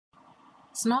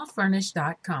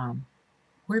Smallfurnish.com.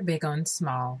 We're big on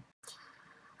small.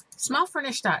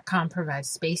 Smallfurnish.com provides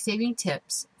space-saving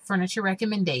tips, furniture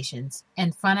recommendations,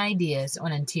 and fun ideas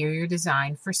on interior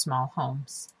design for small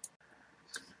homes.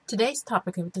 Today's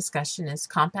topic of discussion is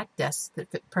compact desks that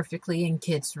fit perfectly in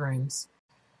kids' rooms.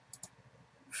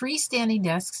 Freestanding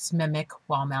desks mimic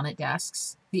wall-mounted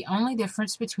desks. The only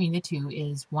difference between the two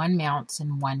is one mounts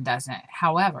and one doesn't.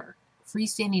 However,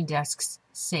 freestanding desks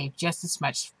save just as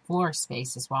much floor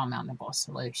space as wall-mountable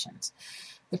solutions.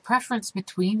 The preference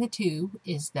between the two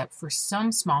is that for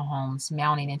some small homes,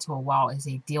 mounting into a wall is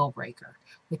a deal breaker.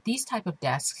 With these type of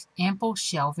desks, ample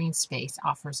shelving space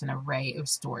offers an array of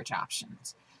storage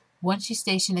options. Once you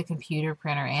station the computer,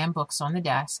 printer, and books on the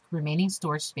desk, remaining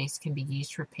storage space can be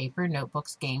used for paper,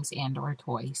 notebooks, games, and/or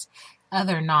toys.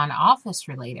 Other non-office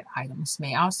related items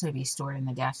may also be stored in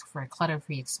the desk for a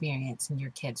clutter-free experience in your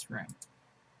kids' room.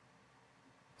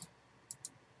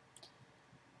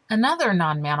 Another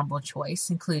non-mountable choice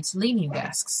includes leaning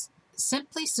desks.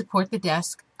 Simply support the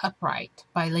desk upright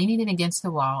by leaning it against the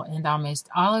wall, and almost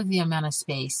all of the amount of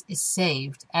space is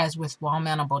saved, as with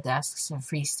wall-mountable desks and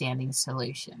freestanding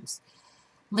solutions.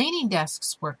 Leaning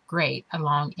desks work great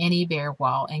along any bare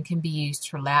wall and can be used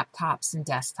for laptops and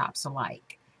desktops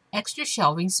alike. Extra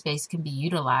shelving space can be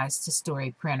utilized to store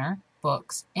a printer,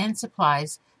 books, and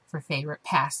supplies for favorite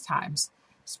pastimes.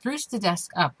 Spruce the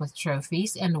desk up with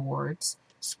trophies and awards,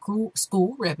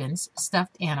 school ribbons,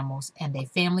 stuffed animals, and a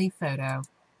family photo.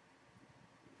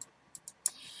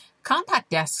 Compact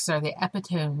desks are the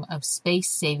epitome of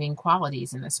space-saving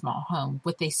qualities in a small home.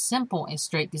 With a simple and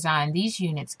straight design, these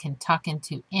units can tuck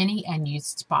into any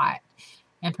unused spot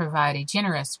and provide a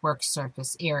generous work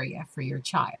surface area for your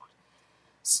child.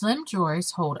 Slim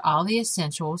drawers hold all the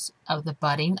essentials of the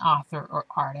budding author or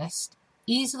artist,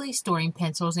 easily storing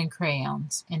pencils and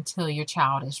crayons until your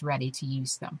child is ready to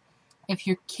use them. If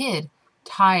your kid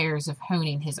tires of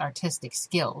honing his artistic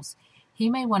skills,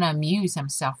 he may want to amuse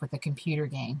himself with a computer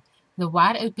game. The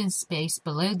wide open space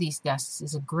below these desks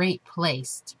is a great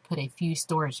place to put a few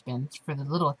storage bins for the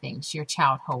little things your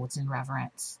child holds in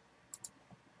reverence.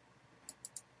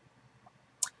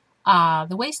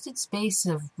 The wasted space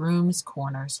of rooms'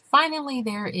 corners. Finally,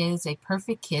 there is a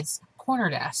perfect kid's corner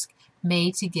desk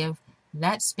made to give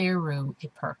that spare room a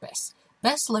purpose.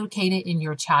 Best located in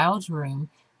your child's room,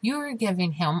 you are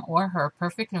giving him or her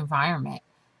perfect environment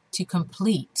to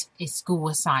complete a school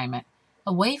assignment.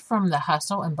 Away from the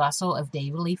hustle and bustle of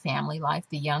daily family life,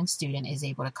 the young student is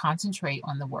able to concentrate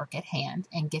on the work at hand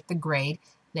and get the grade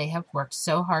they have worked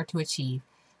so hard to achieve.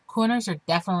 Corners are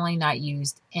definitely not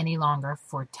used any longer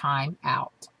for time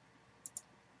out.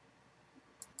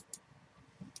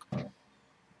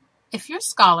 If your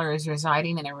scholar is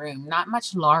residing in a room not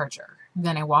much larger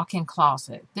than a walk-in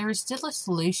closet, there is still a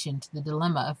solution to the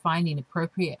dilemma of finding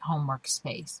appropriate homework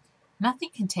space. Nothing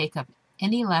can take up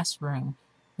any less room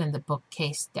than the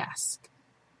bookcase desk.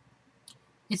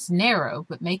 It's narrow,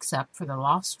 but makes up for the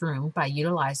lost room by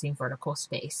utilizing vertical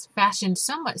space. Fashioned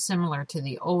somewhat similar to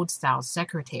the old-style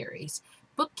secretaries,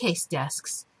 bookcase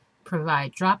desks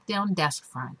provide drop-down desk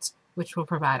fronts, which will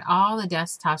provide all the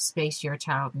desktop space your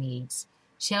child needs.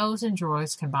 Shelves and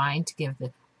drawers combine to give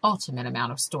the ultimate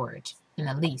amount of storage in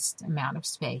the least amount of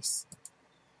space.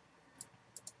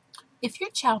 If your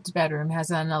child's bedroom has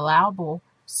an allowable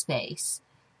space,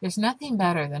 there's nothing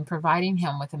better than providing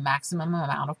him with a maximum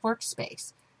amount of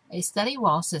workspace. A study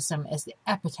wall system is the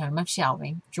epitome of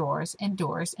shelving, drawers, and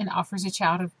doors, and offers a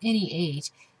child of any age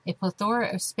a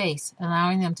plethora of space,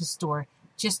 allowing them to store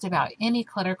just about any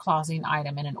clutter-causing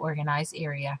item in an organized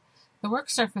area. The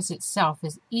work surface itself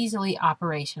is easily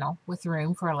operational, with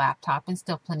room for a laptop and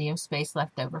still plenty of space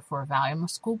left over for a volume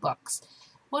of school books.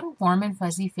 What a warm and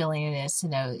fuzzy feeling it is to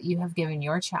know that you have given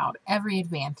your child every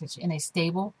advantage in a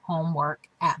stable homework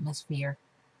atmosphere.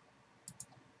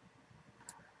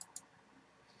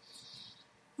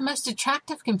 The most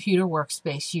attractive computer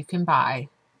workspace you can buy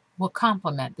will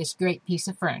complement this great piece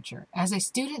of furniture. As a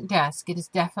student desk, it is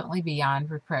definitely beyond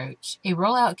reproach. A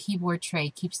roll-out keyboard tray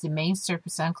keeps the main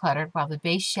surface uncluttered, while the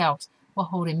base shelves will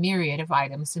hold a myriad of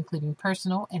items, including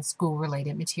personal and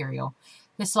school-related material.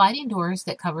 The sliding doors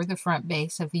that cover the front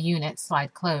base of the unit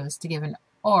slide closed to give an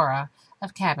aura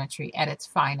of cabinetry at its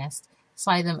finest.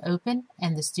 Slide them open,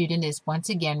 and the student is once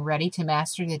again ready to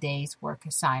master the day's work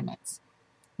assignments.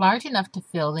 Large enough to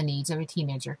fill the needs of a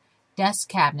teenager, desk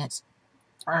cabinets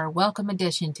are a welcome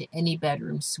addition to any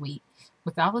bedroom suite.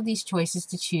 With all of these choices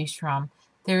to choose from,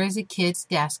 there is a kid's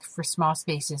desk for small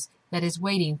spaces that is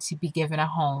waiting to be given a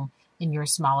home in your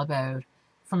small abode.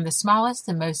 From the smallest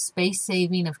and most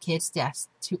space-saving of kids' desks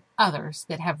to others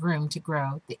that have room to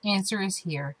grow, the answer is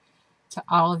here. to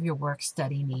all of your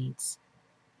work-study needs.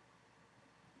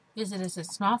 Visit us at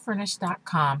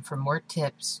smallfurnish.com for more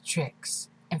tips, tricks,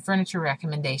 and furniture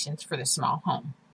recommendations for the small home.